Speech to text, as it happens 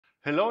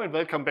Hello and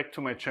welcome back to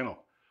my channel.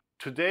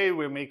 Today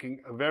we're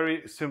making a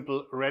very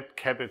simple red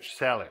cabbage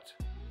salad.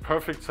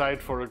 Perfect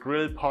side for a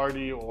grill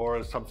party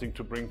or something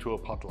to bring to a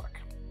potluck.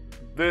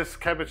 This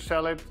cabbage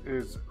salad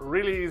is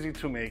really easy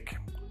to make.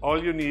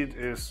 All you need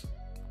is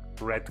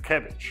red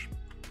cabbage.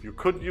 You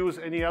could use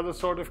any other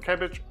sort of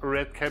cabbage.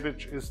 Red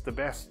cabbage is the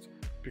best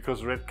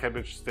because red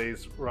cabbage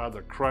stays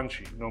rather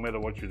crunchy no matter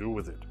what you do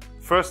with it.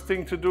 First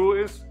thing to do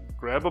is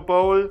grab a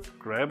bowl,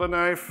 grab a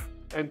knife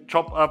and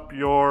chop up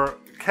your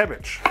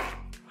cabbage.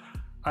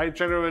 I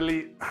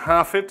generally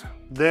half it,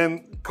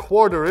 then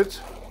quarter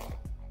it,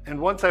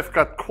 and once I've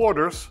got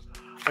quarters,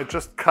 I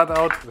just cut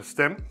out the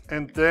stem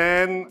and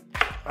then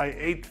I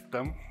ate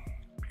them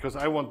because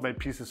I want my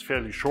pieces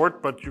fairly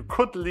short, but you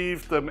could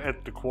leave them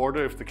at the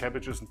quarter if the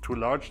cabbage isn't too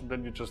large, and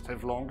then you just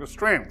have longer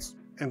strands.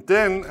 And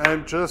then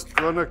I'm just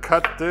gonna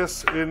cut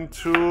this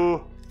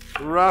into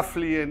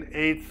roughly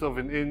 1/8 of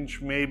an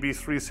inch, maybe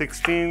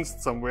 3/16,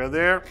 somewhere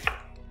there.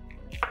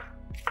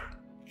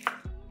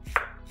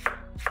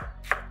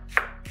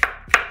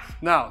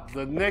 Now,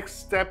 the next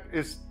step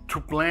is to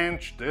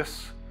blanch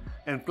this.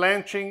 And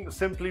blanching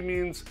simply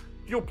means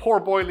you pour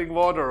boiling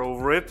water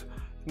over it.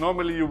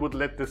 Normally you would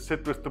let this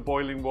sit with the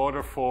boiling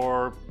water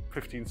for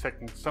 15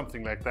 seconds,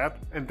 something like that.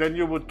 And then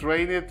you would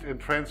drain it and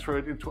transfer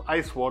it into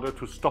ice water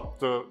to stop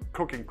the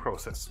cooking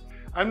process.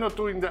 I'm not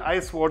doing the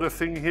ice water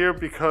thing here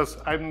because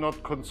I'm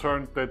not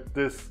concerned that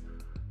this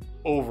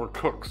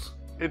overcooks.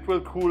 It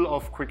will cool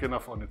off quick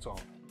enough on its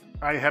own.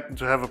 I happen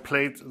to have a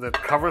plate that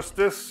covers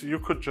this. You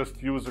could just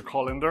use a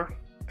colander.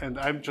 And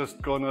I'm just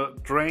gonna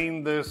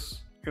drain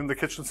this in the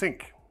kitchen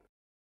sink.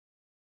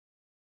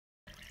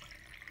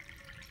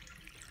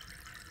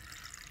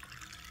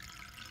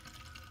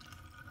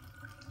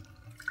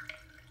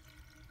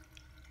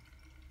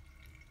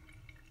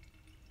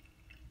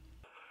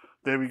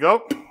 There we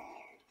go.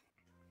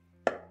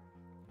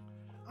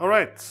 All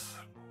right,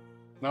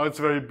 now it's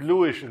very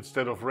bluish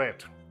instead of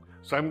red.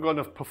 So I'm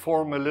gonna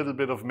perform a little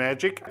bit of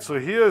magic. So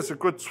here's a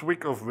good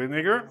swig of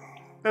vinegar.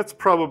 That's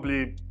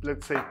probably,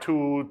 let's say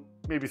 2,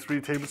 maybe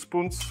 3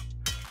 tablespoons.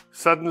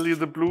 Suddenly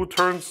the blue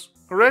turns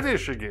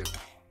reddish again.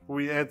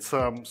 We add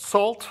some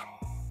salt.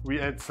 We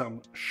add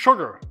some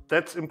sugar.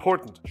 That's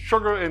important.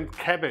 Sugar and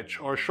cabbage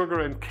or sugar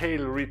and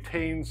kale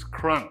retains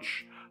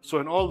crunch. So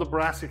in all the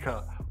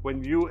brassica,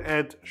 when you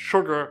add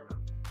sugar,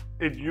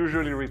 it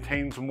usually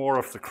retains more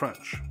of the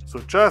crunch. So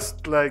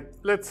just like,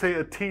 let's say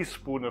a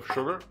teaspoon of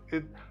sugar.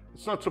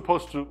 It's not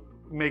supposed to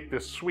make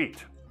this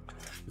sweet.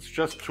 It's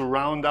just to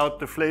round out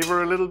the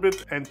flavor a little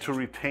bit and to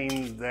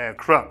retain that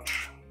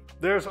crunch.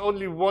 There's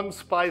only one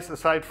spice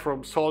aside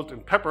from salt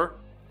and pepper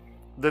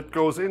that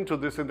goes into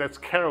this, and that's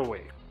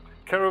caraway.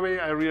 Caraway,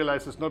 I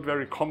realize, is not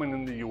very common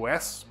in the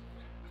US.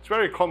 It's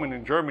very common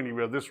in Germany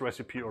where this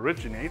recipe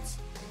originates.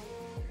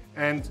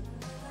 And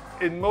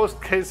in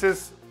most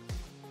cases,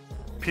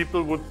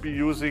 people would be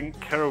using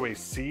caraway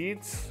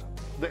seeds.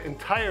 The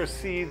entire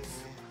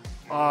seeds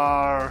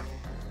are,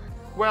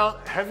 well,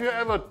 have you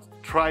ever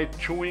tried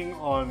chewing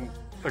on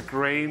a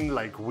grain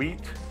like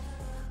wheat?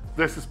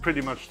 This is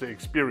pretty much the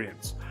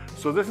experience.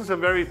 So this is a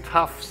very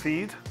tough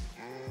seed,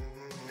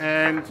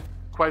 and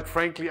quite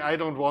frankly, I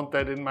don't want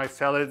that in my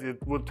salad.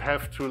 It would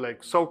have to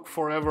like soak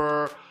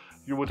forever.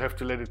 You would have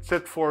to let it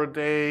sit for a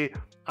day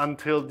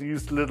until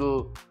these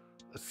little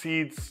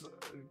seeds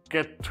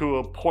get to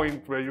a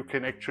point where you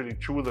can actually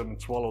chew them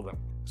and swallow them.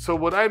 So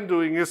what I'm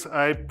doing is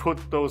I put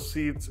those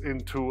seeds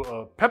into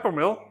a pepper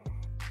mill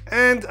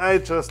and I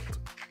just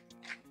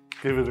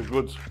give it a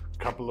good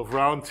couple of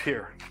rounds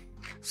here.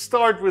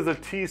 Start with a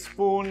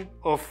teaspoon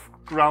of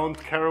ground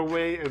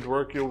caraway and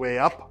work your way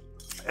up.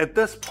 At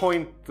this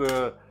point,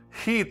 the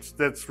heat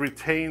that's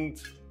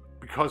retained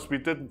because we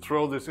didn't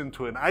throw this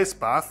into an ice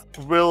bath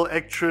will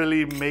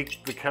actually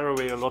make the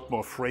caraway a lot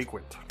more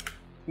fragrant.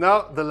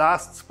 Now the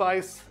last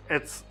spice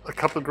adds a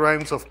couple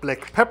grains of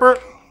black pepper.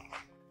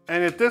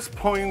 And at this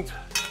point,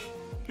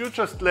 you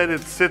just let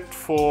it sit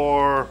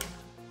for,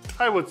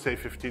 I would say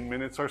 15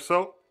 minutes or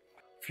so.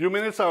 A few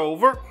minutes are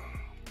over.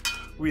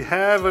 We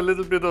have a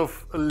little bit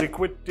of a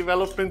liquid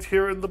development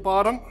here in the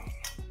bottom.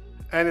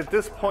 And at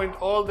this point,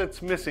 all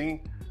that's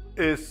missing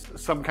is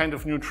some kind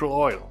of neutral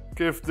oil.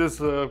 Give this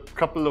a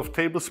couple of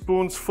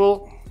tablespoons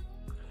full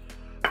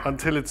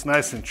until it's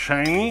nice and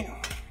shiny.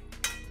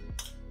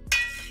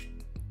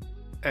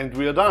 And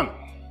we are done.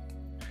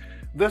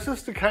 This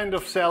is the kind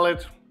of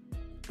salad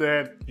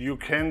that you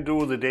can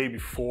do the day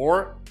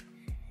before.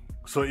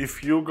 So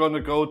if you're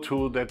gonna go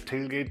to that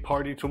tailgate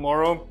party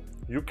tomorrow,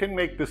 you can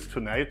make this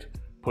tonight,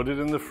 put it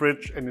in the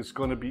fridge, and it's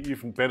gonna be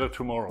even better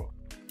tomorrow.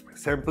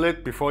 Sample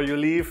it before you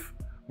leave,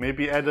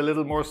 maybe add a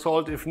little more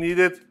salt if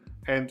needed,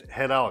 and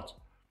head out.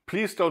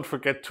 Please don't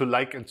forget to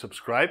like and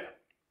subscribe,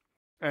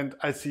 and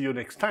I'll see you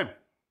next time.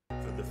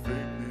 For the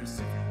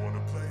fakeness, if you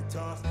wanna play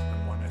tough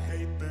and wanna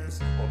hate this,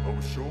 I'll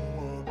always show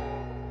up.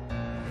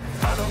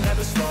 I don't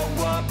ever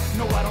slow up,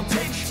 no I don't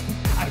take sh**.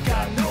 I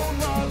got no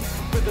love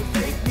for the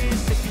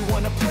fakeness. If you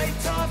wanna play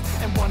tough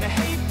and wanna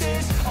hate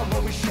this, I'll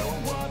always show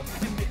up.